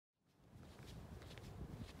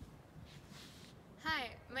Hi,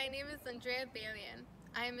 my name is Andrea Balian.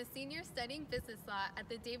 I am a senior studying business law at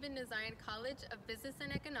the David Nazarian College of Business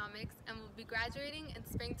and Economics and will be graduating in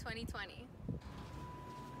spring 2020.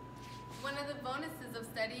 One of the bonuses of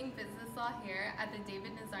studying business law here at the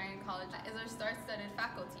David Nazarian College is our star-studded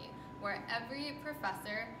faculty, where every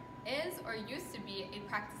professor is or used to be a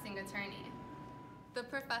practicing attorney. The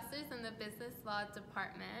professors in the business law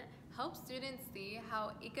department help students see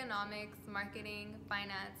how economics, marketing,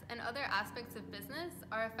 finance, and other aspects of business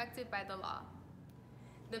are affected by the law.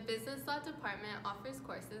 The business law department offers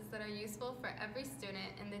courses that are useful for every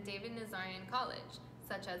student in the David Nazarian College,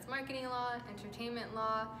 such as marketing law, entertainment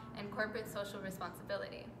law, and corporate social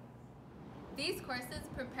responsibility. These courses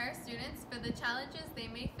prepare students for the challenges they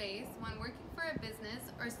may face when working for a business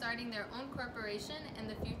or starting their own corporation in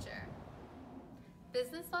the future.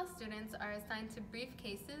 Business law students are assigned to brief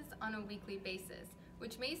cases on a weekly basis,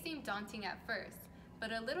 which may seem daunting at first,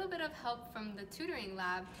 but a little bit of help from the tutoring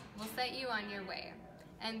lab will set you on your way.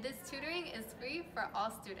 And this tutoring is free for all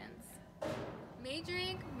students.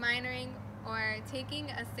 Majoring, minoring, or taking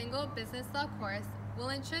a single business law course will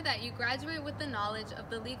ensure that you graduate with the knowledge of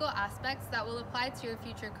the legal aspects that will apply to your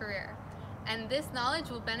future career. And this knowledge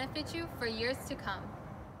will benefit you for years to come.